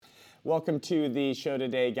Welcome to the show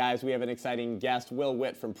today, guys. We have an exciting guest, Will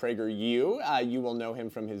Witt from PragerU. You will know him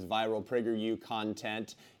from his viral PragerU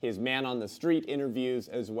content, his man on the street interviews,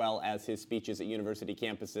 as well as his speeches at university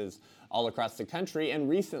campuses all across the country, and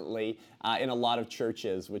recently in a lot of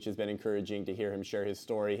churches, which has been encouraging to hear him share his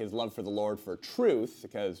story, his love for the Lord, for truth,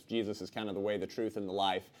 because Jesus is kind of the way, the truth, and the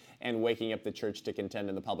life, and waking up the church to contend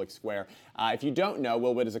in the public square. If you don't know,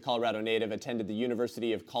 Will Witt is a Colorado native, attended the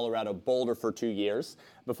University of Colorado Boulder for 2 years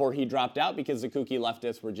before he dropped out because the kooky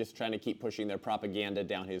leftists were just trying to keep pushing their propaganda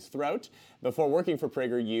down his throat. Before working for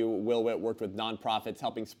PragerU, Will Witt worked with nonprofits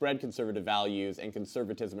helping spread conservative values and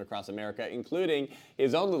conservatism across America, including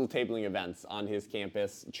his own little tabling events on his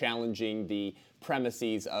campus, challenging the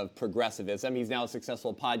premises of progressivism. He's now a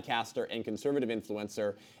successful podcaster and conservative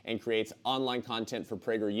influencer and creates online content for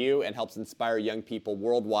PragerU and helps inspire young people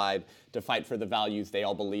worldwide to fight for the values they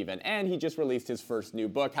all believe in. And he just released his first new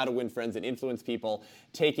book, How to Win Friends and Influence People,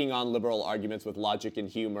 Taking on Liberal Arguments with Logic and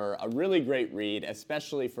Humor. A really great read,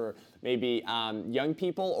 especially for maybe young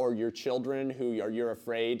people or your children who you're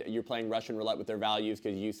afraid you're playing Russian roulette with their values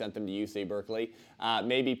because you sent them to UC Berkeley.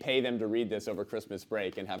 Maybe pay them to read this over Christmas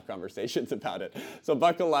break and have conversations about it. So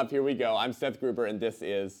buckle up, here we go. I'm Seth Gruber, and this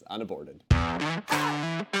is Unaborted.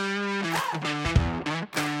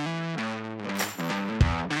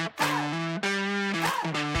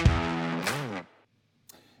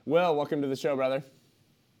 Will, welcome to the show, brother.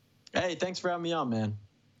 Hey, thanks for having me on, man.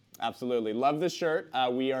 Absolutely. Love the shirt.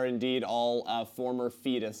 We are indeed all former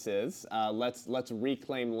fetuses. Let's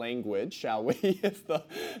reclaim language, shall we? It's the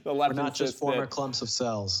left. We're not just former clumps of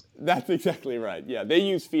cells. That's exactly right. Yeah, they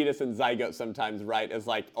use fetus and zygote sometimes, right, as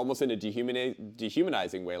like almost in a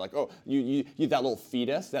dehumanizing way. Like, oh, you that little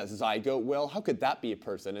fetus, that zygote, Will, how could that be a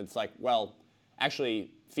person? It's like, well,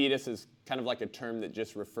 actually, fetus is kind of like a term that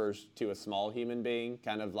just refers to a small human being,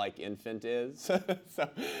 kind of like infant is,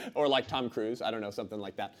 or like Tom Cruise, I don't know, something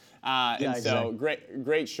like that. Exactly. So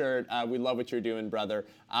great shirt. We love what you're doing, brother.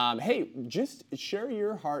 Hey, just share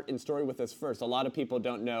your heart and story with us first. A lot of people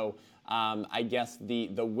don't know, I guess, the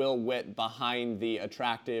Will Witt behind the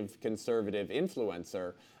attractive conservative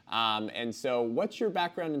influencer. And so what's your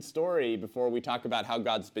background and story before we talk about how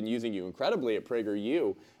God's been using you incredibly at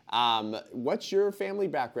PragerU? What's your family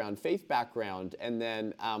background, faith background, and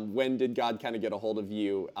then when did God kind of get a hold of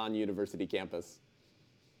you on university campus?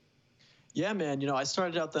 Yeah, man. I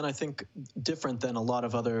started out then, I think, different than a lot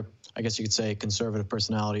of other, I guess you could say, conservative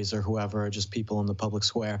personalities or whoever, or just people in the public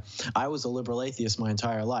square. I was a liberal atheist my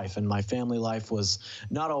entire life, and my family life was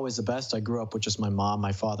not always the best. I grew up with just my mom.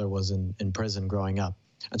 My father was in prison growing up.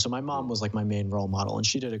 And so my mom was like my main role model, and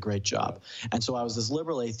she did a great job. And so I was this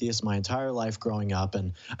liberal atheist my entire life growing up,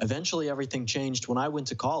 and eventually everything changed when I went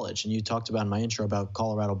to college. And you talked about in my intro about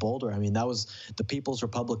Colorado Boulder. I mean, that was the People's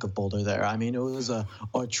Republic of Boulder there. I mean, it was a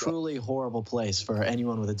truly horrible place for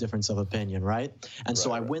anyone with a difference of opinion, right? And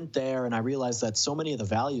so I went there, and I realized that so many of the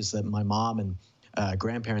values that my mom and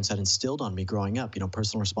grandparents had instilled on me growing up,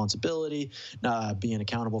 personal responsibility, being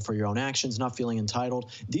accountable for your own actions, not feeling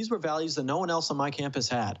entitled. These were values that no one else on my campus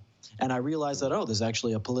had. And I realized that, there's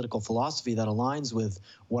actually a political philosophy that aligns with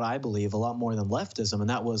what I believe a lot more than leftism, and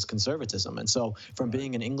that was conservatism. And so from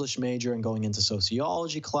being an English major and going into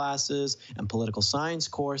sociology classes and political science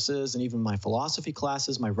courses and even my philosophy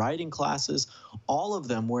classes, my writing classes, all of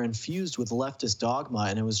them were infused with leftist dogma.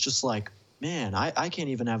 And it was just like, man, I can't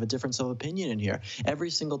even have a difference of opinion in here. Every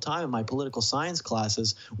single time in my political science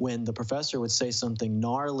classes, when the professor would say something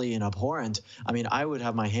gnarly and abhorrent, I mean, I would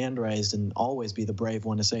have my hand raised and always be the brave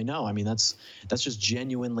one to say no. I mean, that's just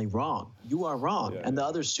genuinely wrong. You are wrong. And the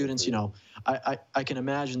other students, I can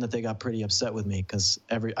imagine that they got pretty upset with me because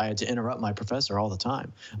I had to interrupt my professor all the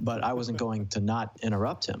time, but I wasn't going to not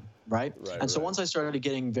interrupt him. Right. And so once I started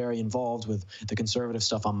getting very involved with the conservative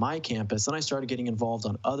stuff on my campus, then I started getting involved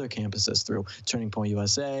on other campuses through Turning Point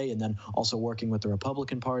USA, and then also working with the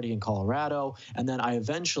Republican Party in Colorado. And then I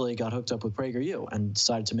eventually got hooked up with PragerU and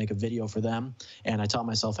decided to make a video for them. And I taught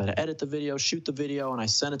myself how to edit the video, shoot the video, and I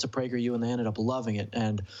sent it to PragerU, and they ended up loving it.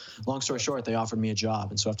 And long story short, they offered me a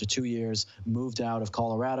job. And so after 2 years, moved out of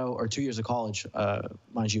Colorado, or 2 years of college,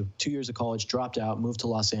 mind you, 2 years of college, dropped out, moved to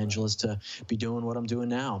Los Angeles to be doing what I'm doing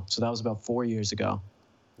now. So that was about 4 years ago.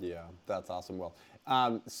 Yeah, that's awesome. Well,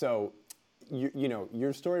 so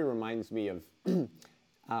your story reminds me of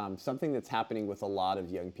something that's happening with a lot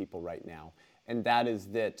of young people right now, and that is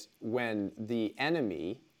that when the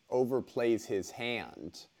enemy overplays his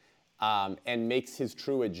hand and makes his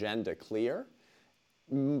true agenda clear,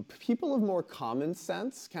 people of more common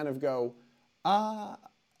sense kind of go,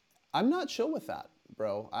 I'm not chill with that,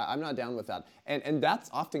 bro. I'm not down with that. And that's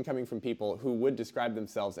often coming from people who would describe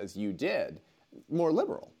themselves as you did, more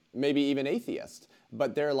liberal, maybe even atheist,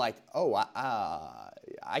 but they're like, oh,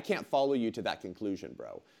 I can't follow you to that conclusion,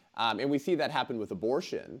 bro. And we see that happen with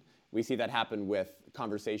abortion. We see that happen with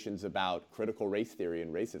conversations about critical race theory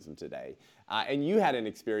and racism today. And you had an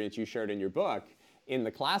experience you shared in your book in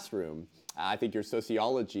the classroom, I think your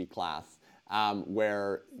sociology class,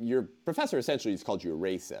 where your professor essentially just called you a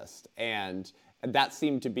racist. And that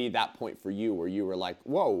seemed to be that point for you where you were like,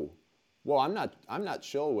 whoa, I'm not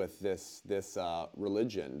chill with this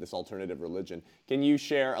religion, this alternative religion. Can you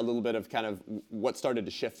share a little bit of kind of what started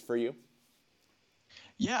to shift for you?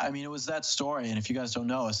 Yeah, I mean, it was that story. And if you guys don't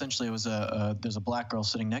know, essentially it was there's a black girl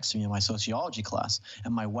sitting next to me in my sociology class,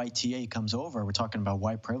 and my white TA comes over. We're talking about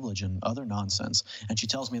white privilege and other nonsense. And she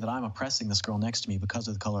tells me that I'm oppressing this girl next to me because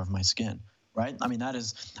of the color of my skin. Right? I mean, that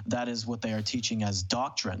is what they are teaching as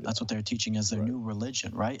doctrine. That's what they're teaching as their new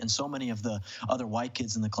religion, right? And so many of the other white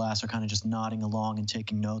kids in the class are kind of just nodding along and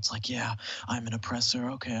taking notes like, yeah, I'm an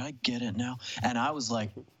oppressor. Okay, I get it now. And I was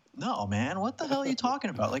like, no, man, what the hell are you talking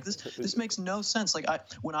about? Like this makes no sense. Like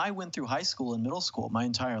when I went through high school and middle school, my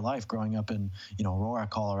entire life growing up in, Aurora,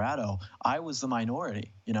 Colorado, I was the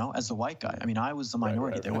minority, as the white guy. I mean, I was the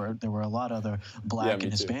minority. Right. There were a lot of other black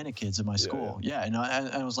and Hispanic kids in my school. Yeah. And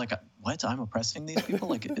I was like, what? I'm oppressing these people?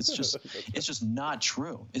 Like it's just not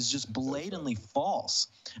true. It's just blatantly false.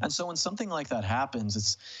 And so when something like that happens,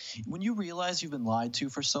 it's when you realize you've been lied to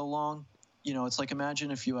for so long. It's like, imagine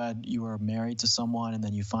if you were married to someone and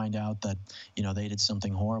then you find out that, they did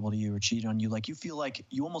something horrible to you or cheated on you. Like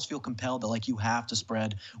you almost feel compelled that like you have to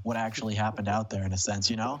spread what actually happened out there in a sense,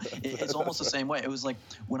 It's almost the same way. It was like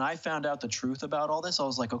when I found out the truth about all this, I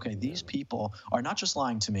was like, okay, these people are not just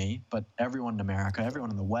lying to me, but everyone in America, everyone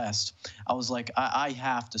in the West. I was like, I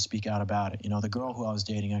have to speak out about it. The girl who I was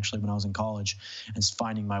dating actually when I was in college and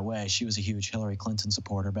finding my way, she was a huge Hillary Clinton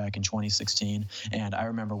supporter back in 2016. And I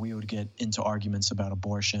remember we would get into arguments about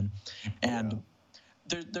abortion, and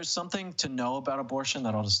there's something to know about abortion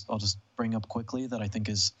that I'll just bring up quickly that I think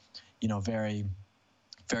is, very,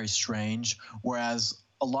 very strange. Whereas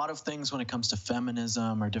a lot of things when it comes to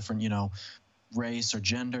feminism or different, race or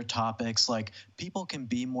gender topics, like people can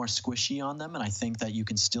be more squishy on them, and I think that you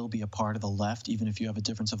can still be a part of the left even if you have a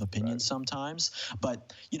difference of opinion sometimes.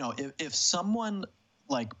 But if someone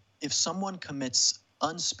commits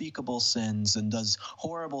unspeakable sins and does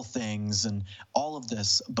horrible things and all of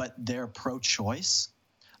this, but they're pro-choice,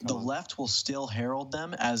 the left will still herald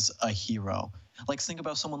them as a hero. Like, think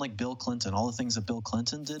about someone like Bill Clinton, all the things that Bill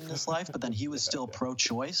Clinton did in his life, but then he was still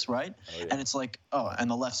pro-choice, right? And it's like, and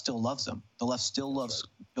the left still loves him. The left still loves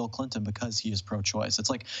Bill Clinton because he is pro-choice. It's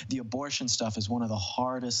like the abortion stuff is one of the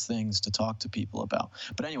hardest things to talk to people about.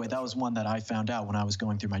 But anyway, that was one that I found out when I was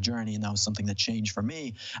going through my journey, and that was something that changed for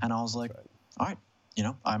me. And I was like, all right,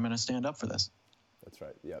 I'm going to stand up for this. That's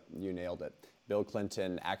right. Yep, you nailed it. Bill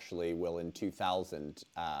Clinton actually will in 2000,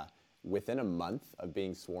 within a month of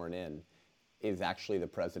being sworn in, is actually the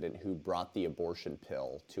president who brought the abortion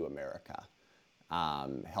pill to America.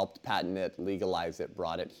 Helped patent it, legalize it,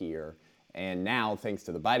 brought it here. And now, thanks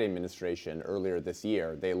to the Biden administration, earlier this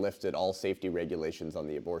year, they lifted all safety regulations on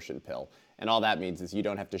the abortion pill. And all that means is you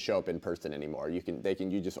don't have to show up in person anymore. You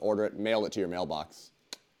just order it, mail it to your mailbox.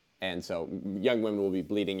 And so young women will be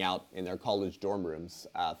bleeding out in their college dorm rooms,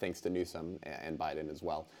 thanks to Newsom and Biden as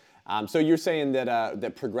well. So you're saying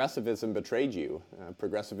that progressivism betrayed you.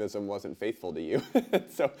 Progressivism wasn't faithful to you.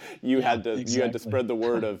 So you had to spread the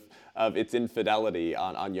word of its infidelity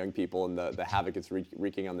on young people and the havoc it's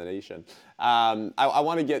wreaking on the nation. I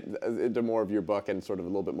want to get into more of your book and sort of a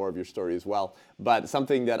little bit more of your story as well. But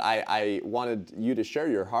something that I wanted you to share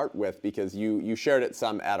your heart with, because you shared it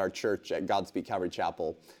some at our church at Godspeak Calvary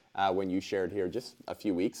Chapel, when you shared here just a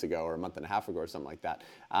few weeks ago or a month and a half ago or something like that.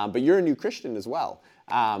 But you're a new Christian as well,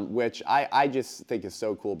 which I just think is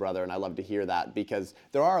so cool, brother, and I love to hear that, because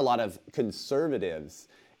there are a lot of conservatives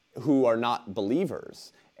who are not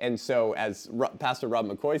believers. And so as Pastor Rob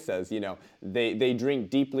McCoy says, they drink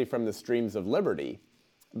deeply from the streams of liberty,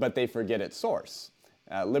 but they forget its source.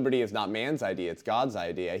 Liberty is not man's idea, it's God's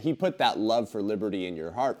idea. He put that love for liberty in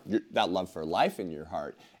your heart, that love for life in your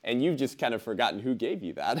heart, and you've just kind of forgotten who gave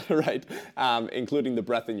you that, right? Including the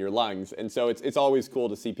breath in your lungs. And so it's always cool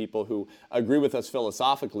to see people who agree with us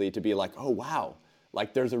philosophically to be like, oh, wow,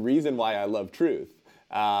 like there's a reason why I love truth,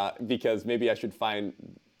 because maybe I should find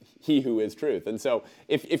He who is truth. And so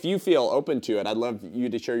if you feel open to it, I'd love you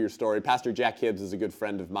to share your story. Pastor Jack Hibbs is a good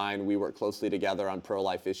friend of mine. We work closely together on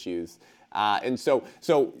pro-life issues. And so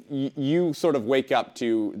you sort of wake up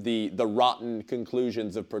to the rotten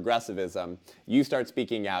conclusions of progressivism. You start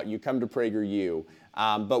speaking out. You come to PragerU.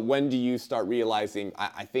 But when do you start realizing,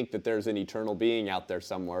 I think that there's an eternal being out there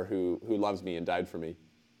somewhere who loves me and died for me?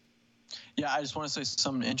 Yeah, I just want to say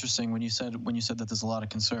something interesting when you said that there's a lot of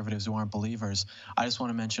conservatives who aren't believers. I just want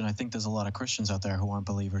to mention I think there's a lot of Christians out there who aren't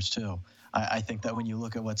believers too. I think that when you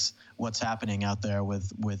look at what's happening out there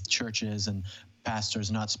with churches and pastors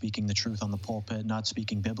not speaking the truth on the pulpit, not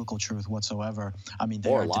speaking biblical truth whatsoever. I mean,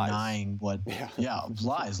 they are denying what,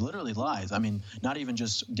 lies, literally lies. I mean, not even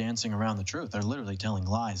just dancing around the truth. They're literally telling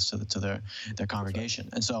lies to their congregation.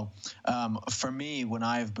 Right. And so for me, when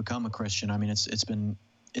I've become a Christian, I mean, it's been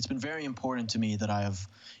very important to me that I have,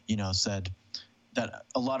 said that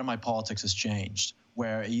a lot of my politics has changed,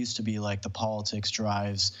 where it used to be like the politics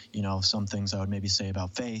drives, some things I would maybe say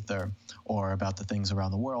about faith or about the things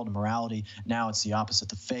around the world, morality. Now it's the opposite.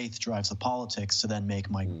 The faith drives the politics to then make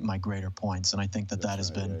my greater points. And I think that has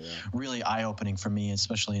been really eye-opening for me,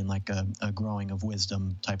 especially in like a growing of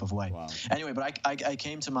wisdom type of way. Wow. Anyway, but I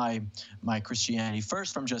came to my Christianity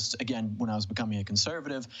first from just, again, when I was becoming a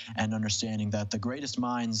conservative and understanding that the greatest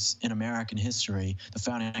minds in American history, the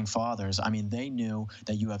founding fathers, I mean, they knew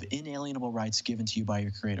that you have inalienable rights given to you by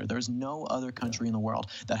your creator. There's no other country in the world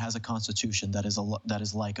that has a constitution that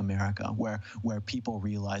is like America, where people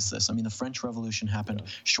realize this. I mean, the French Revolution happened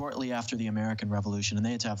shortly after the American Revolution, and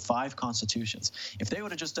they had to have 5 constitutions. If they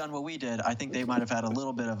would have just done what we did, I think they might have had a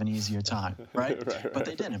little bit of an easier time, right? But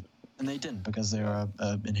they didn't. And they didn't, because they're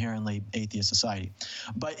an inherently atheist society.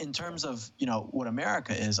 But in terms of, what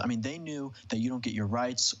America is, I mean, they knew that you don't get your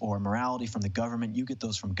rights or morality from the government. You get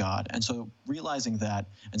those from God. And so realizing that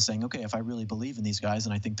and saying, okay, if I really believe in these guys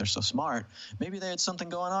and I think they're so smart, maybe they had something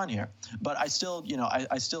going on here. But I still,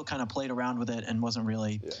 I still kind of played around with it and wasn't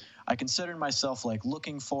really I considered myself like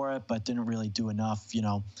looking for it, but didn't really do enough.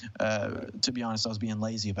 To be honest, I was being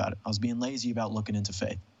lazy about it. I was being lazy about looking into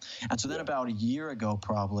faith. And so then about a year ago,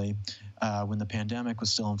 probably, when the pandemic was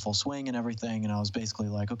still in full swing and everything, and I was basically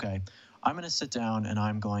like, okay, I'm going to sit down and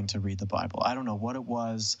I'm going to read the Bible. I don't know what it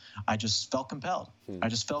was. I just felt compelled. I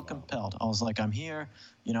just felt compelled. I was like, I'm here.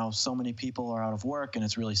 So many people are out of work, and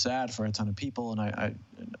it's really sad for a ton of people, and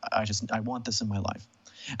I want this in my life.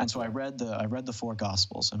 And so I read the 4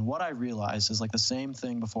 Gospels, and what I realized is like the same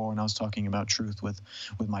thing before when I was talking about truth with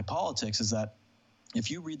my politics, is that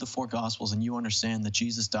if you read the 4 Gospels and you understand that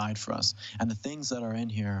Jesus died for us and the things that are in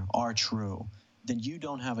here are true, then you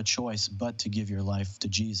don't have a choice but to give your life to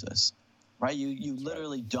Jesus, right? You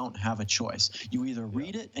literally don't have a choice. You either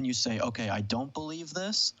read it and you say, okay, I don't believe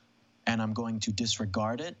this, and I'm going to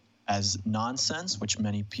disregard it as nonsense, which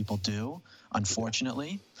many people do,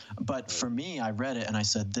 unfortunately. But for me, I read it and I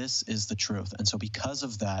said, this is the truth. And so because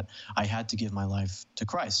of that, I had to give my life to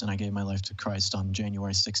Christ. And I gave my life to Christ on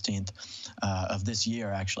January 16th of this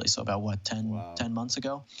year, actually. So about 10 months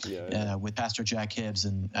ago, with Pastor Jack Hibbs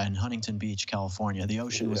in Huntington Beach, California. The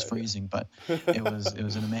ocean was freezing, but it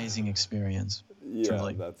was an amazing experience.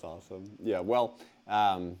 Truly. That's awesome. Yeah, well,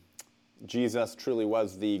 Jesus truly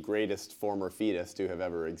was the greatest former fetus to have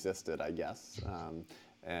ever existed, I guess.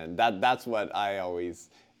 And that's what I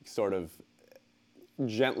always sort of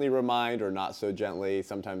gently remind, or not so gently.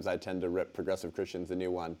 Sometimes I tend to rip progressive Christians a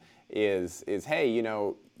new one, is hey,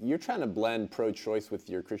 you're trying to blend pro-choice with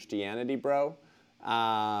your Christianity, bro.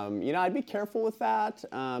 I'd be careful with that,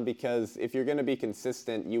 because if you're going to be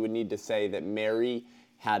consistent, you would need to say that Mary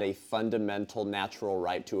had a fundamental natural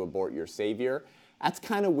right to abort your Savior. That's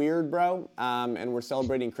kind of weird, bro. And we're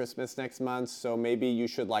celebrating Christmas next month, so maybe you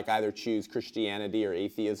should either choose Christianity or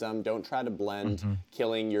atheism. Don't try to blend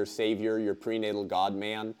killing your Savior, your prenatal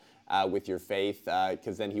God-man, with your faith,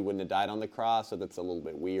 because then he wouldn't have died on the cross, so that's a little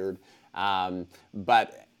bit weird.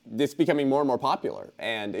 But this becoming more and more popular,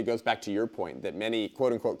 and it goes back to your point that many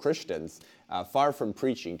quote-unquote Christians, far from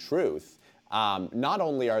preaching truth, not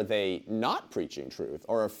only are they not preaching truth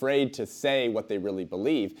or afraid to say what they really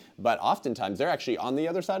believe, but oftentimes they're actually on the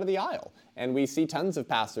other side of the aisle. And we see tons of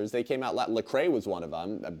pastors. They came out, Lecrae was one of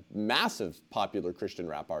them, a massive popular Christian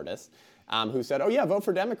rap artist, who said, oh yeah, vote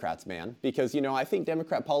for Democrats, man. Because, I think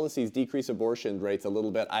Democrat policies decrease abortion rates a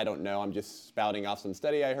little bit. I don't know. I'm just spouting off some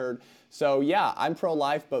study I heard. So yeah, I'm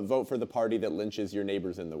pro-life, but vote for the party that lynches your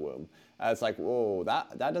neighbors in the womb. It's like, whoa,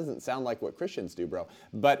 that doesn't sound like what Christians do, bro.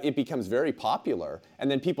 But it becomes very popular.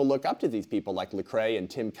 And then people look up to these people like Lecrae and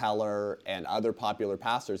Tim Keller and other popular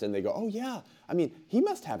pastors, and they go, oh yeah, he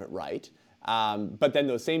must have it right. But then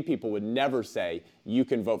those same people would never say you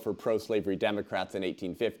can vote for pro-slavery Democrats in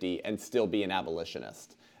 1850 and still be an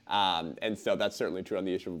abolitionist. And so that's certainly true on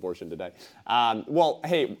the issue of abortion today. Well,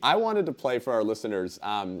 hey, I wanted to play for our listeners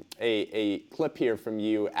a clip here from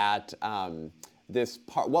you at this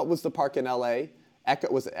park. What was the park in LA?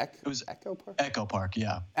 It was Echo Park? Echo Park,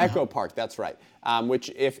 yeah. Echo Park, that's right. Which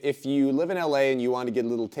if you live in LA and you want to get a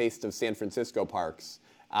little taste of San Francisco parks,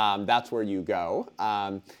 that's where you go.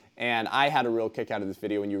 And I had a real kick out of this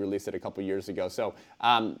video when you released it a couple years ago. So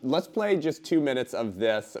let's play just 2 minutes of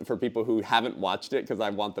this for people who haven't watched it, because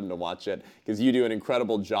I want them to watch it, because you do an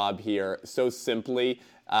incredible job here, so simply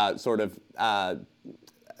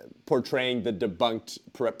portraying the debunked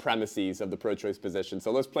premises of the pro-choice position.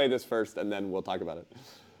 So let's play this first, and then we'll talk about it.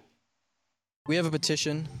 We have a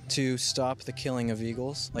petition to stop the killing of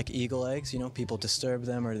eagles, like eagle eggs. You know, people disturb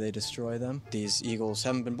them or they destroy them. These eagles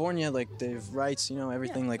haven't been born yet, like they have rights, you know,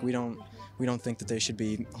 everything. Like we don't think that they should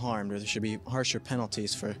be harmed, or there should be harsher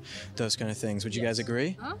penalties for those kind of things. Would you guys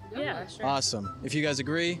agree? Huh? Yeah, sure. Awesome. If you guys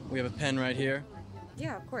agree, we have a pen right here.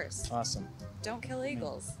 Yeah, of course. Awesome. Don't kill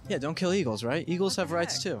eagles. Yeah, don't kill eagles, right? Eagles have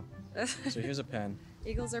rights too. So here's a pen.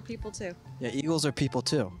 Eagles are people too. Yeah, eagles are people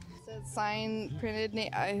too. Sign printed name.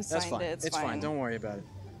 I That's signed fine. it. It's fine. Don't worry about it.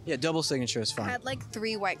 Yeah, double signature is I fine. had like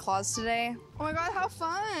 3 White Claws today. Oh my god, how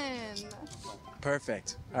fun!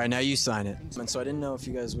 Perfect. All right, now you sign it. And so I didn't know if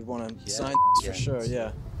you guys would want to sign this for sure.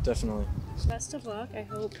 Yeah, definitely. Best of luck. I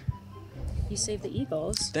hope you save the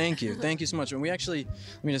eagles. Thank you. Thank you so much. And we actually,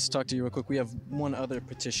 let me just talk to you real quick. We have one other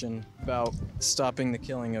petition about stopping the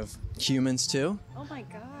killing of humans too, Oh my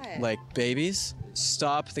god. like babies.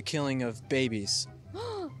 Stop the killing of babies.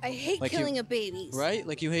 I hate Like killing of babies. Right?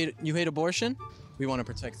 Like you hate abortion? We want to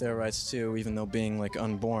protect their rights too, even though being like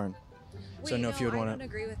unborn. So I Wait, know no, if you would I want don't to.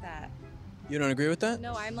 agree with that. You don't agree with that?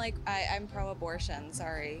 No, I'm pro-abortion.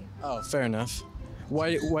 Sorry. Oh, fair enough.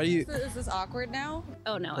 Why do you Is this awkward now?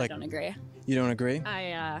 Oh no, I Like- don't agree. you don't agree?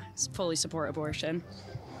 I fully support abortion.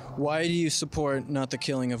 Why do you support not the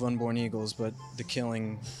killing of unborn eagles, but the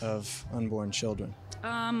killing of unborn children?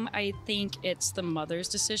 I think it's the mother's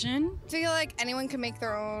decision. I feel like anyone can make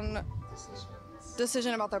their own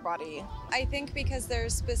decision about their body. I think because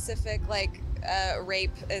there's specific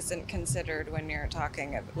rape isn't considered when you're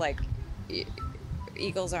talking of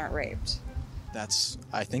eagles aren't raped.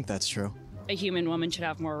 I think that's true. A human woman should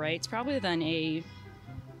have more rights, probably, than a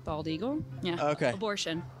bald eagle. Yeah. Okay.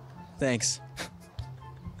 Abortion. Thanks.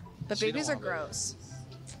 But babies are gross.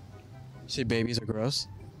 Say babies are gross?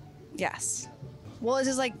 Yes. Well, it's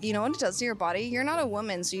just like, you know what it does to your body? You're not a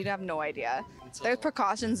woman, so you'd have no idea. There's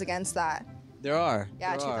precautions against that. There are.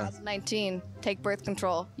 Yeah, there are. 2019. Take birth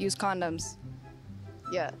control. Use condoms.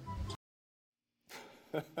 Yeah.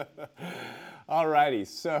 Alrighty,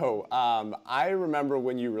 so I remember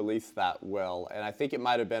when you released that, Will, and I think it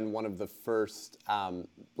might have been one of the first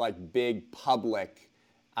big public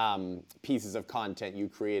pieces of content you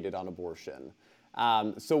created on abortion.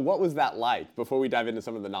 So what was that like? Before we dive into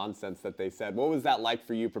some of the nonsense that they said, what was that like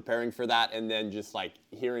for you preparing for that, and then just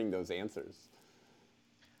hearing those answers?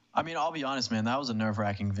 I mean, I'll be honest, man, that was a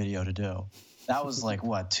nerve-wracking video to do. That was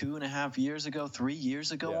 2.5 years ago, 3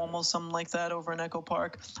 years ago, almost, something like that, over in Echo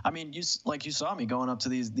Park. I mean, you saw me going up to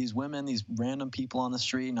these women, these random people on the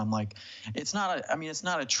street, and I'm like, it's not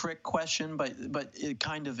a trick question, but it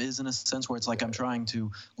kind of is in a sense where it's like I'm trying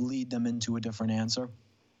to lead them into a different answer.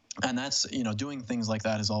 And that's, doing things like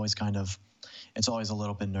that is always it's always a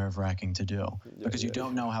little bit nerve-wracking to do, because you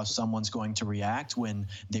don't know how someone's going to react when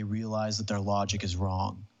they realize that their logic is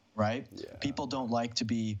wrong, right? Yeah. People don't like to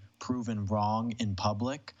be proven wrong in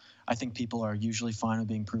public. I think people are usually fine with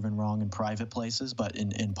being proven wrong in private places, but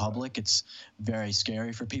in public, it's very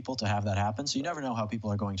scary for people to have that happen. So you never know how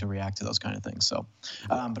people are going to react to those kind of things. So,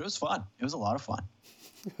 but it was fun. It was a lot of fun.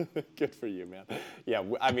 Good for you, man. Yeah,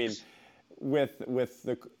 I mean,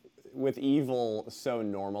 with evil so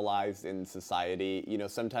normalized in society,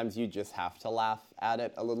 sometimes you just have to laugh at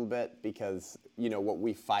it a little bit, because what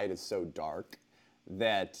we fight is so dark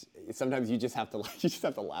that sometimes you just have to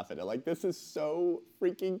laugh at it. This is so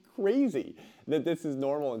freaking crazy that this is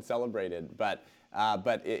normal and celebrated, but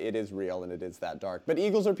it is real and it is that dark. But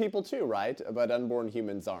eagles are people too, right? But unborn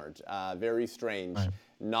humans aren't. Very strange. Right.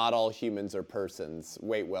 Not all humans are persons.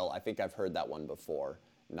 Wait, Will, I think I've heard that one before.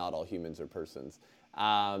 Not all humans are persons.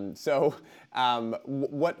 What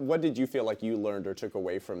did you feel like you learned or took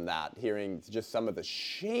away from that, hearing just some of the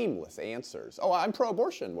shameless answers? Oh, I'm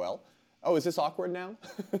pro-abortion, Will. Oh, is this awkward now?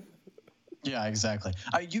 Yeah, exactly.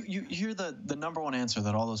 You hear the number one answer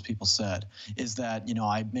that all those people said is that,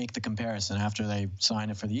 I make the comparison after they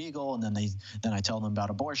sign it for the eagle, and then I tell them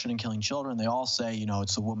about abortion and killing children. They all say,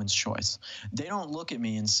 it's a woman's choice. They don't look at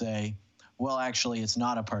me and say, well, actually, it's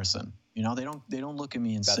not a person. They don't look at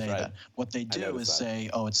me and say that. What they do is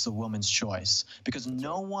say, oh, it's the woman's choice, because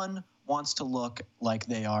no one wants to look like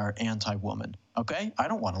they are anti-woman. Okay? I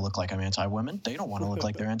don't want to look like I'm anti-women. They don't want to look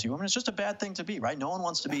like they're anti-women. It's just a bad thing to be, right? No one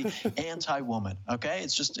wants to be anti-woman. Okay?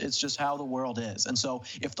 It's just how the world is. And so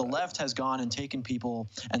if the left has gone and taken people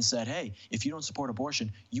and said, hey, if you don't support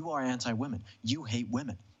abortion, you are anti-women. You hate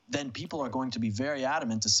women. then people are going to be very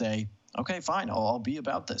adamant to say, okay, fine, I'll be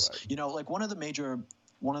about this. Right. You know, like one of the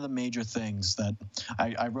major things that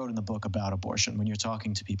I wrote in the book about abortion when you're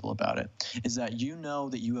talking to people about it is that you know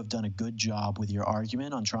that you have done a good job with your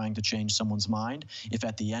argument on trying to change someone's mind if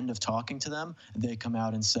at the end of talking to them, they come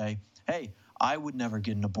out and say, hey, I would never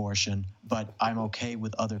get an abortion, but I'm okay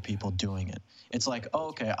with other people doing it. It's like, oh,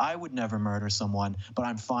 okay, I would never murder someone, but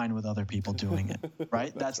I'm fine with other people doing it,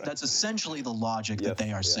 right? That's essentially the logic that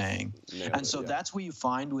they are saying. And so that's what you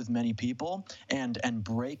find with many people, and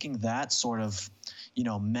breaking that sort of, you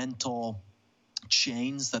know, mental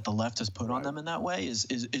chains that the left has put on them in that way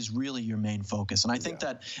is really your main focus. And I think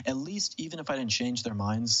that at least, even if I didn't change their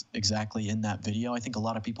minds exactly in that video, I think a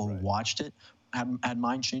lot of people who watched it had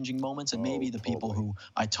mind-changing moments, and maybe the people who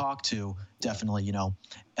I talked to definitely, you know,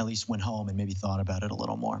 at least went home and maybe thought about it a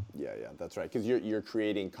little more. Yeah, that's right. Because you're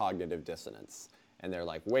creating cognitive dissonance, and they're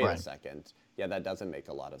like, wait a second, yeah, that doesn't make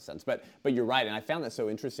a lot of sense. But you're right, and I found that so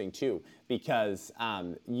interesting too, because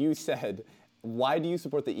you said, why do you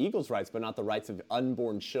support the Eagles' rights but not the rights of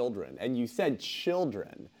unborn children? And you said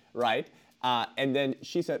children, right? And then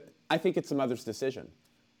she said, I think it's the mother's decision.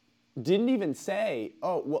 Didn't even say,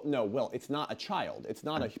 oh, well, no, Will, it's not a child. It's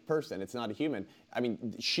not a person. It's not a human. I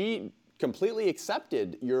mean, she completely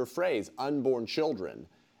accepted your phrase, unborn children,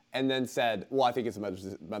 and then said, well, I think it's a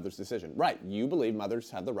mother's decision. Right, you believe mothers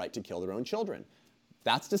have the right to kill their own children.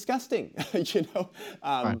 That's disgusting, you know?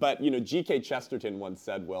 But, you know, G.K. Chesterton once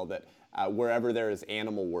said, Will, that wherever there is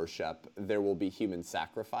animal worship, there will be human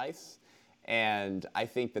sacrifice. And I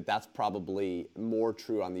think that that's probably more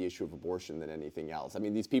true on the issue of abortion than anything else. I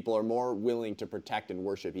mean, these people are more willing to protect and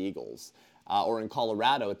worship eagles. Or in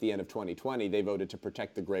Colorado at the end of 2020, they voted to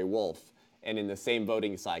protect the gray wolf. And in the same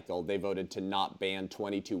voting cycle, they voted to not ban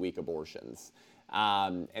 22-week abortions.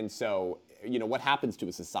 And so, you know, what happens to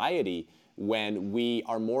a society when we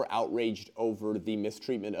are more outraged over the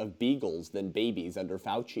mistreatment of beagles than babies under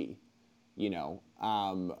Fauci? You know,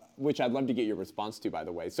 which I'd love to get your response to, by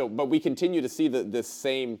the way. So, but we continue to see this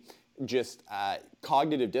same just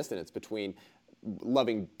cognitive dissonance between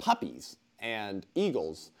loving puppies and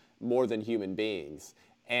eagles more than human beings.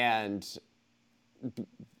 And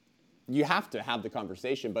you have to have the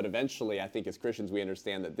conversation, but eventually I think as Christians we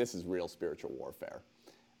understand that this is real spiritual warfare.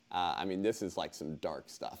 I mean, this is like some dark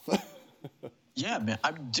stuff. Yeah, man.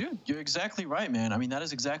 Dude, you're exactly right, man. I mean, that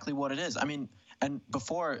is exactly what it is. I mean, and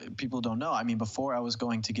before, people don't know, I mean, before I was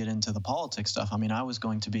going to get into the politics stuff, I mean, I was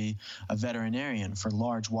going to be a veterinarian for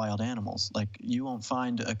large wild animals. Like, you won't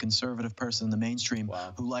find a conservative person in the mainstream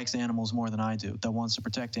who likes animals more than I do, that wants to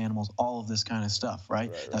protect animals, all of this kind of stuff,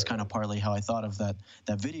 right? That's kind of partly how I thought of that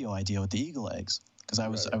video idea with the eagle eggs.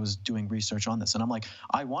 Because I was doing research on this, and I'm like,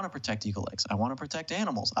 I want to protect eagle eggs. I want to protect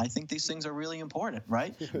animals. I think these things are really important,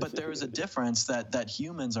 right? But there is a difference that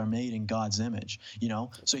humans are made in God's image, you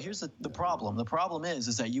know? So here's the problem. The problem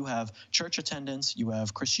is that you have church attendance, you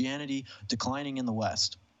have Christianity declining in the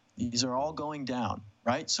West. These are all going down,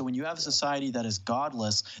 right? So when you have a society that is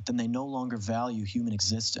godless, then they no longer value human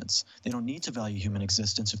existence. They don't need to value human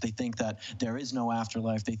existence if they think that there is no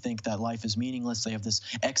afterlife. They think that life is meaningless. They have this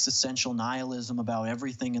existential nihilism about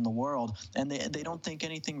everything in the world, and they don't think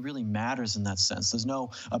anything really matters in that sense. There's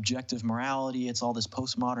no objective morality. It's all this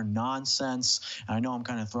postmodern nonsense. And I know I'm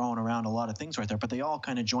kind of throwing around a lot of things right there, but they all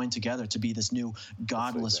kind of join together to be this new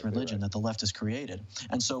godless religion that the left has created.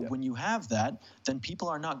 And so when you have that, then people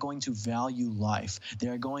are not going to value life. They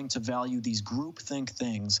are going to value these groupthink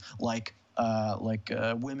things like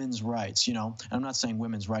women's rights, you know. And I'm not saying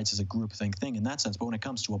women's rights is a groupthink thing in that sense, but when it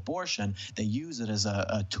comes to abortion, they use it as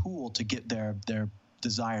a tool to get their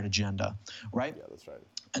desired agenda, right? Yeah, that's right.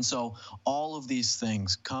 And so all of these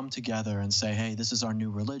things come together and say, hey, this is our new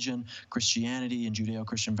religion. Christianity and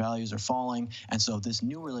Judeo-Christian values are falling. And so this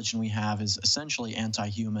new religion we have is essentially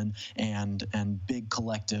anti-human and big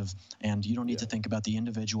collective. And you don't need to think about the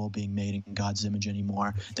individual being made in God's image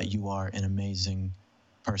anymore, that you are an amazing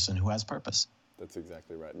person who has purpose. That's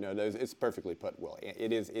exactly right. No, it's perfectly put, Will.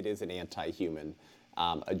 It is an anti-human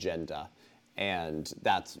agenda. And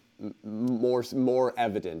that's more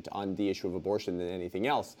evident on the issue of abortion than anything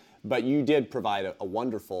else. But you did provide a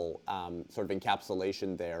wonderful sort of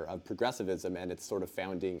encapsulation there of progressivism and its sort of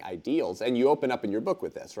founding ideals. And you open up in your book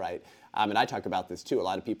with this, right? And I talk about this too. A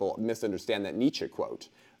lot of people misunderstand that Nietzsche quote,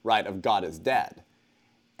 right, of God is dead,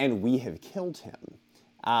 and we have killed him.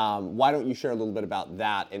 Why don't you share a little bit about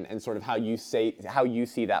that and sort of how you see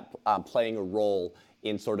that playing a role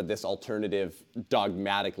in sort of this alternative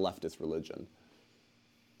dogmatic leftist religion?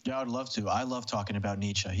 Yeah, I'd love to. I love talking about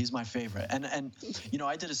Nietzsche. He's my favorite. And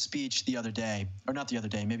I did a speech the other day, or not the other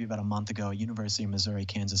day, maybe about a month ago, at University of Missouri,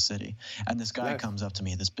 Kansas City. And this guy comes up to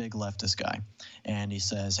me, this big leftist guy, and he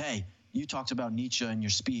says, "Hey, you talked about Nietzsche in your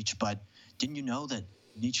speech, but didn't you know that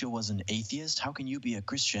Nietzsche was an atheist? How can you be a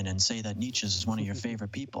Christian and say that Nietzsche is one of your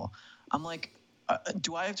favorite people?" I'm like,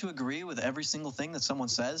 do I have to agree with every single thing that someone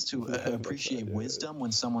says to appreciate wisdom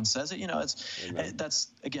when someone says it?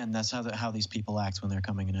 That's how these people act when they're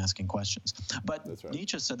coming and asking questions. But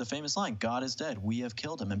Nietzsche said the famous line, "God is dead, we have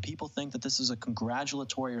killed him." And people think that this is a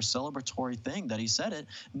congratulatory or celebratory thing that he said it.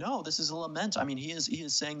 No, this is a lament. I mean, he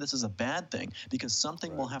is saying this is a bad thing because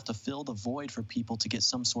something will have to fill the void for people to get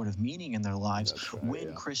some sort of meaning in their lives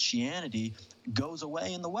when Christianity goes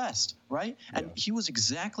away in the West, right? And he was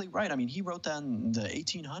exactly right. I mean, he wrote that in the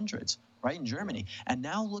 1800s, right, in Germany. And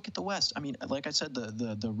now look at the West. I mean, like I said,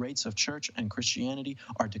 the rates of church and Christianity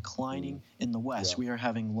are declining in the West. We are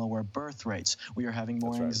having lower birth rates. We are having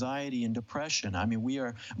more anxiety and depression. I mean, we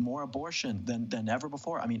are more abortion than ever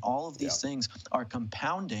before. I mean, all of these things are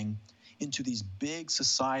compounding into these big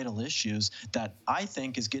societal issues that I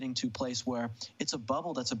think is getting to a place where it's a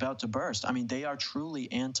bubble that's about to burst. I mean, they are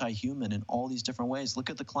truly anti-human in all these different ways.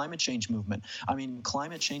 Look at the climate change movement. I mean,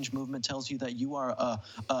 climate change movement tells you that you are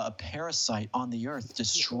a parasite on the earth,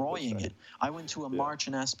 destroying it. I went to a march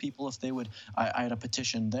and asked people if they would, I had a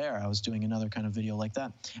petition there. I was doing another kind of video like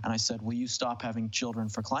that. And I said, "Will you stop having children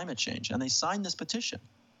for climate change?" And they signed this petition.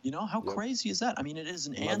 You know, how crazy is that? I mean, it is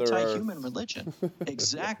an anti-human religion.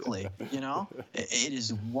 Exactly. It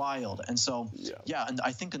is wild. And so, and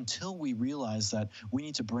I think until we realize that we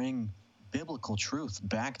need to bring biblical truth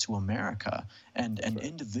back to America and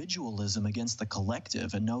individualism against the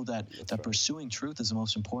collective and know that pursuing truth is the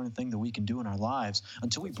most important thing that we can do in our lives,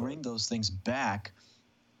 until we bring those things back,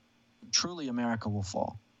 truly America will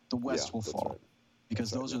fall. The West will fall. Because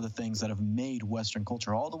those are the things that have made Western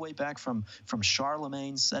culture all the way back from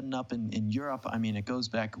Charlemagne setting up in Europe. I mean, it goes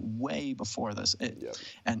back way before this.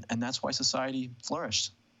 And that's why society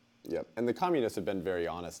flourished. Yep. And the communists have been very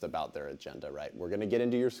honest about their agenda, right? We're going to get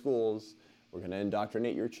into your schools. We're going to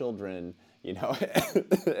indoctrinate your children,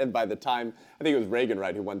 And by the time, I think it was Reagan,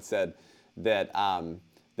 right, who once said that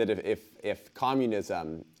if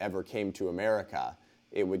communism ever came to America,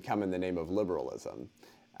 it would come in the name of liberalism.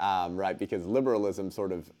 Right, because liberalism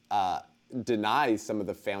sort of denies some of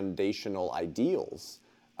the foundational ideals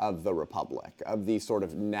of the republic, of these sort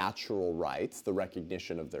of natural rights, the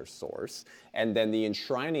recognition of their source, and then the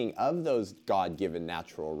enshrining of those God-given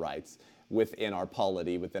natural rights within our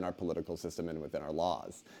polity, within our political system, and within our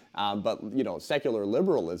laws. But secular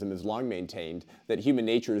liberalism has long maintained that human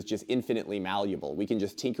nature is just infinitely malleable. We can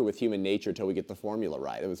just tinker with human nature till we get the formula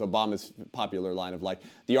right. It was Obama's popular line of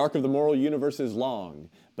the arc of the moral universe is long,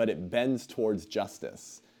 but it bends towards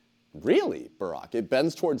justice. Really, Barack? It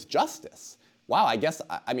bends towards justice? Wow, I guess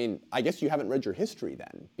you haven't read your history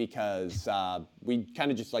then, because we kind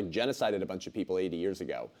of just genocided a bunch of people 80 years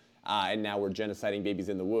ago. And now we're genociding babies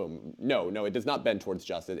in the womb. No, it does not bend towards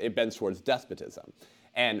justice. It bends towards despotism.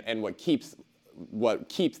 And what keeps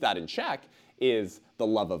that in check is the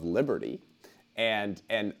love of liberty and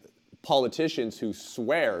politicians who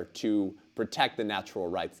swear to protect the natural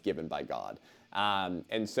rights given by God.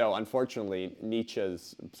 And so, unfortunately,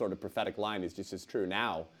 Nietzsche's sort of prophetic line is just as true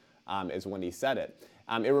now as when he said it.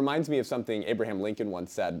 It reminds me of something Abraham Lincoln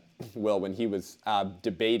once said, Will, when he was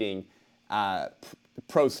debating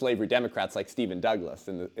pro-slavery Democrats like Stephen Douglas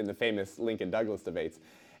in the famous Lincoln-Douglas debates.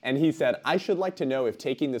 And he said, "I should like to know if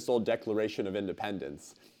taking this old Declaration of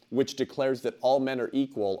Independence, which declares that all men are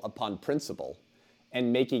equal upon principle,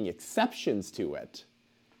 and making exceptions to it,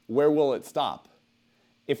 where will it stop?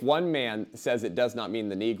 If one man says it does not mean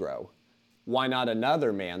the Negro, why not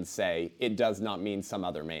another man say it does not mean some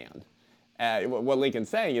other man?" What Lincoln's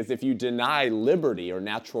saying is, if you deny liberty or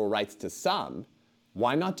natural rights to some,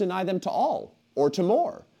 why not deny them to all or to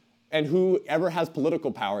more? And whoever has political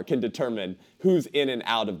power can determine who's in and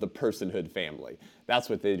out of the personhood family. That's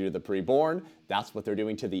what they do to the preborn. That's what they're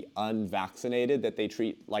doing to the unvaccinated that they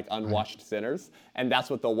treat like unwashed sinners. And that's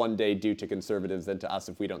what they'll one day do to conservatives and to us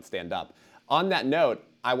if we don't stand up. On that note,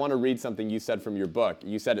 I want to read something you said from your book.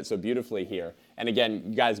 You said it so beautifully here. And again,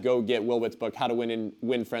 you guys go get Will Witt's book, How to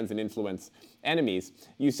Win Friends and Influence Enemies.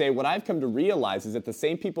 You say, "What I've come to realize is that the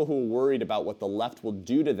same people who are worried about what the left will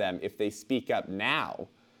do to them if they speak up now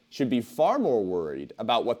should be far more worried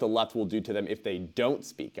about what the left will do to them if they don't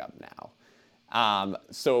speak up now."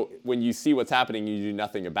 So when you see what's happening, you do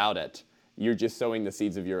nothing about it. You're just sowing the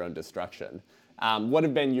seeds of your own destruction. What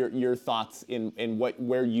have been your thoughts in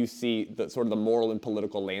where you see the sort of the moral and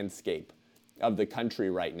political landscape of the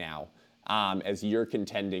country right now as you're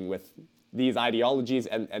contending with these ideologies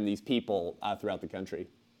and these people throughout the country?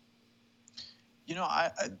 You know,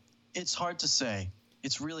 it's hard to say.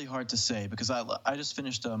 It's really hard to say because I just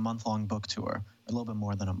finished a month-long book tour, a little bit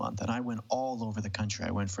more than a month, and I went all over the country. I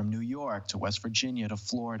went from New York to West Virginia to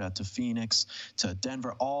Florida to Phoenix to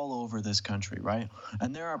Denver, all over this country, right?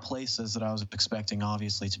 And there are places that I was expecting,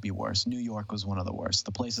 obviously, to be worse. New York was one of the worst.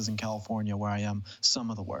 The places in California where I am, some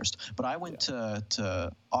of the worst. But I went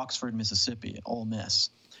to Oxford, Mississippi, Ole Miss,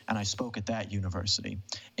 and I spoke at that university.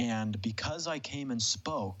 And because I came and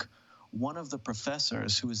spoke, one of the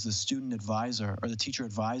professors who is the student advisor or the teacher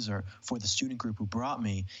advisor for the student group who brought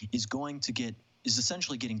me is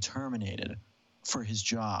essentially getting terminated for his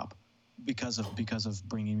job because of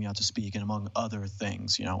bringing me out to speak, and among other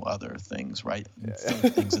things, right?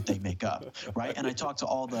 Fake things that they make up, right? And I talked to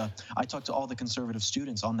all the conservative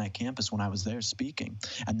students on that campus when I was there speaking,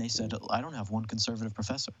 and they said, I don't have one conservative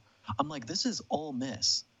professor. I'm like, this is Ole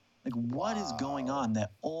Miss. Like, what is going on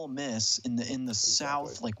that Ole Miss in the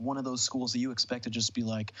South, like one of those schools that you expect to just be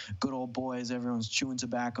like good old boys, everyone's chewing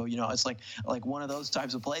tobacco, it's like one of those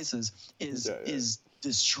types of places is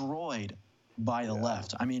destroyed by the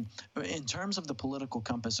left. I mean, in terms of the political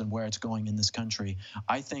compass and where it's going in this country,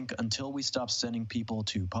 I think until we stop sending people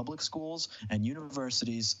to public schools and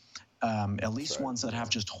universities, at least ones that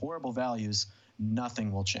have just horrible values,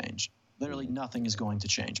 nothing will change. Literally nothing is going to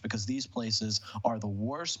change because these places are the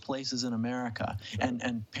worst places in America.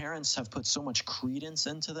 And parents have put so much credence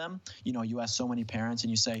into them. You ask so many parents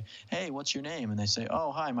and you say, hey, what's your name? And they say,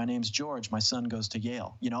 oh, hi, my name's George. My son goes to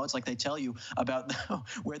Yale. It's like they tell you about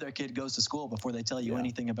where their kid goes to school before they tell you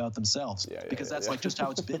anything about themselves. Because that's like just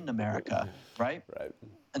how it's been in America, right? Right.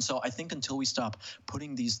 And so I think until we stop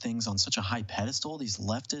putting these things on such a high pedestal, these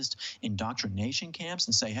leftist indoctrination camps,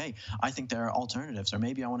 and say, hey, I think there are alternatives, or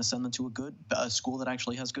maybe I want to send them to a school that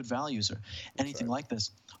actually has good values or anything like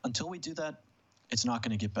this. Until we do that, it's not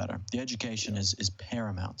going to get better. The education is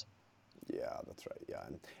paramount. Yeah, that's right. Yeah,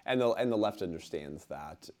 and the left understands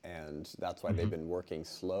that, and that's why they've been working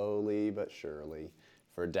slowly but surely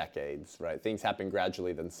for decades, right? Things happen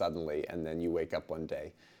gradually, then suddenly, and then you wake up one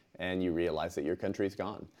day and you realize that your country's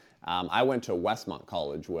gone. I went to Westmont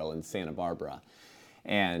College, Will, in Santa Barbara,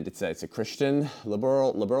 and it's a Christian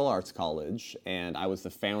liberal arts college, and I was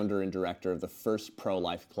the founder and director of the first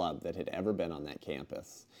pro-life club that had ever been on that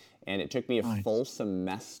campus. And it took me a full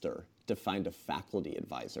semester to find a faculty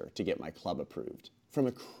advisor to get my club approved from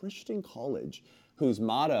a Christian college whose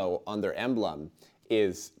motto on their emblem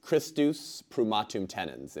is Christus primatum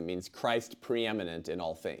tenens. It means Christ preeminent in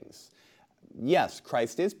all things. Yes,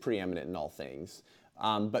 Christ is preeminent in all things,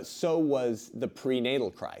 but so was the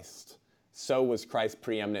prenatal Christ. So was Christ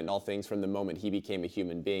preeminent in all things from the moment he became a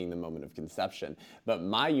human being, the moment of conception. But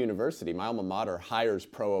my university, my alma mater, hires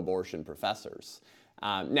pro-abortion professors.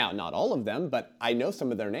 Now, not all of them, but I know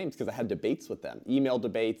some of their names because I had debates with them, email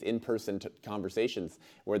debates, in-person conversations,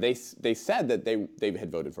 where they said that they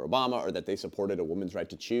had voted for Obama or that they supported a woman's right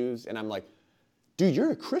to choose. And I'm like, dude,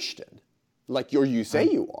 you're a Christian. Like, or you say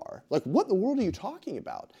you are. Like, what in the world are you talking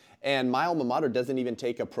about? And my alma mater doesn't even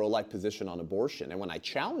take a pro-life position on abortion. And when I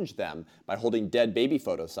challenged them by holding dead baby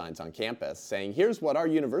photo signs on campus, saying, here's what our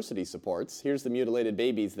university supports, here's the mutilated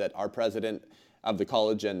babies that our president of the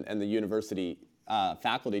college and the university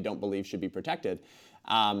faculty don't believe should be protected,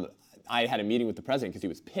 I had a meeting with the president because he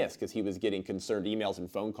was pissed because he was getting concerned emails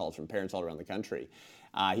and phone calls from parents all around the country.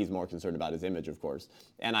 He's more concerned about his image, of course.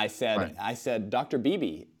 And I said, Dr.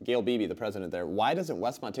 Beebe, Gail Beebe, the president there, why doesn't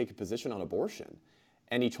Westmont take a position on abortion?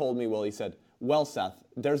 And he told me, he said, well, Seth,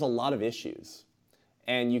 there's a lot of issues,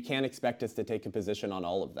 and you can't expect us to take a position on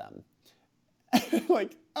all of them.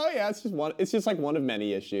 Like, oh yeah, it's just like one of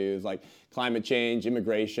many issues, like climate change,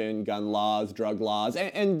 immigration, gun laws, drug laws,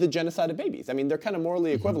 and the genocide of babies. I mean, they're kind of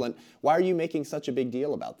morally equivalent. Why are you making such a big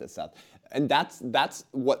deal about this, Seth? And that's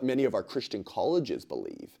what many of our Christian colleges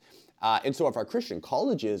believe. And so if our Christian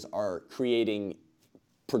colleges are creating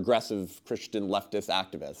progressive Christian leftist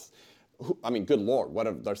activists, good Lord, what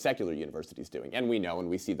are our secular universities doing? And we know and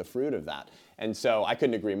we see the fruit of that. And so I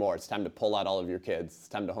couldn't agree more. It's time to pull out all of your kids. It's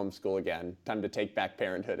time to homeschool again. Time to take back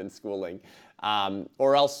parenthood and schooling.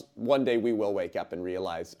 Or else one day we will wake up and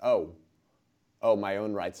realize, oh, my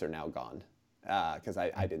own rights are now gone because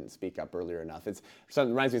I didn't speak up earlier enough. It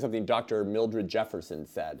reminds me of something Dr. Mildred Jefferson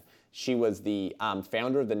said. She was the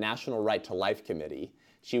founder of the National Right to Life Committee.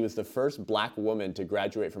 She was the first black woman to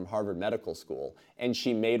graduate from Harvard Medical School, and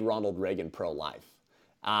she made Ronald Reagan pro-life.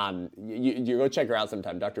 You go check her out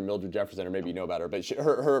sometime, Dr. Mildred Jefferson, or maybe you know about her, but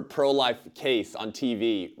her pro-life case on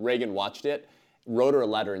TV, Reagan watched it, wrote her a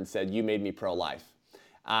letter and said, you made me pro-life.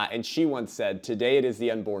 And she once said, "Today it is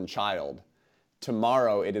the unborn child.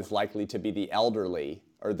 Tomorrow it is likely to be the elderly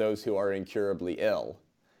or those who are incurably ill.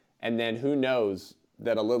 And then who knows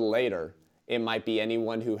that a little later, it might be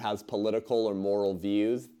anyone who has political or moral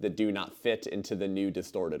views that do not fit into the new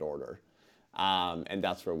distorted order." And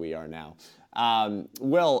that's where we are now.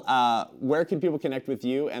 Will, where can people connect with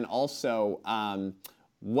you? And also,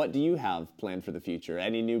 what do you have planned for the future?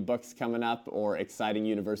 Any new books coming up or exciting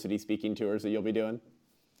university speaking tours that you'll be doing?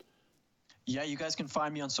 Yeah, you guys can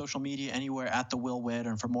find me on social media anywhere at The Will Witt,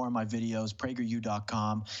 and for more of my videos,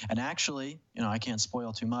 PragerU.com. And actually, I can't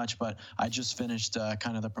spoil too much, but I just finished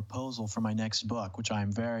kind of the proposal for my next book, which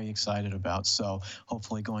I'm very excited about. So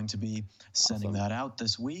hopefully going to be sending that out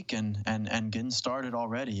this week and getting started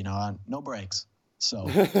already, no breaks. So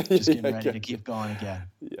just getting ready to keep going again.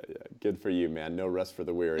 Yeah. Good for you, man. No rest for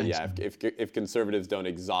the weary. Thanks, if conservatives don't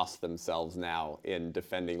exhaust themselves now in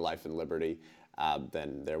defending life and liberty,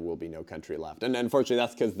 then there will be no country left. And unfortunately,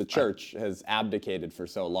 that's because the church has abdicated for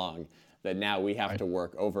so long that now we have to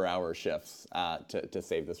work over-hour shifts to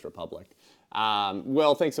save this republic.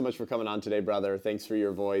 Will, thanks so much for coming on today, brother. Thanks for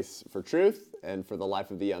your voice for truth and for the life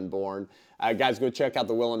of the unborn. Guys, go check out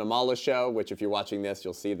the Will and Amala show, which if you're watching this,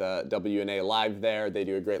 you'll see the WNA live there. They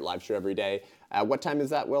do a great live show every day. What time is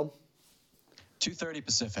that, Will? 2:30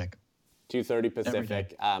 Pacific. 2:30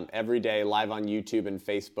 Pacific, every day, live on YouTube and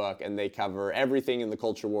Facebook, and they cover everything in the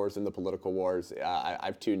culture wars and the political wars.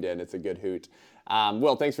 I've tuned in. It's a good hoot.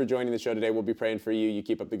 Will, thanks for joining the show today. We'll be praying for you. You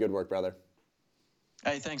keep up the good work, brother.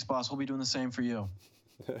 Hey, thanks, boss. We'll be doing the same for you.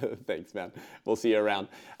 Thanks, man. We'll see you around.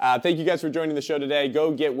 Thank you guys for joining the show today.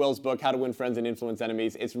 Go get Will's book, How to Win Friends and Influence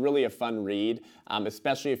Enemies. It's really a fun read,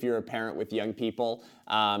 especially if you're a parent with young people.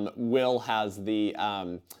 Will has the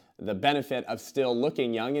benefit of still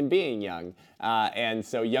looking young and being young. And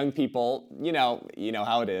so young people, you know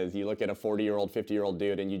how it is. You look at a 40-year-old, 50-year-old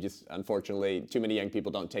dude, and you just, unfortunately, too many young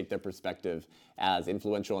people don't take their perspective as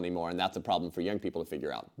influential anymore, and that's a problem for young people to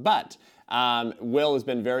figure out. But Will has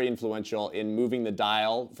been very influential in moving the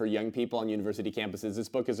dial for young people on university campuses. This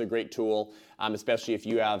book is a great tool, especially if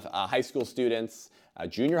you have high school students,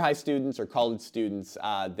 junior high students or college students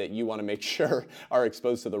that you want to make sure are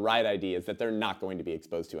exposed to the right ideas that they're not going to be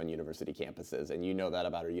exposed to on university campuses, and you know that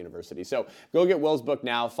about our university. So go get Will's book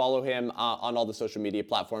now. Follow him on all the social media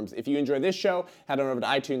platforms. If you enjoy this show, head on over to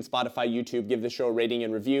iTunes, Spotify, YouTube. Give this show a rating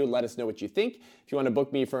and review. Let us know what you think. If you want to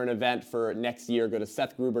book me for an event for next year, go to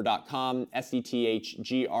SethGruber.com,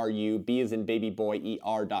 SETHGRU, B as in baby boy,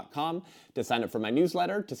 ER.com, to sign up for my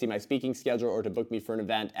newsletter, to see my speaking schedule, or to book me for an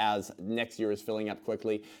event as next year is filling up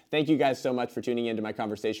quickly. Thank you guys so much for tuning in to my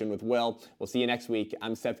conversation with Will. We'll see you next week.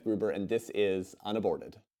 I'm Seth Gruber, and this is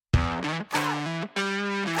Unaborted.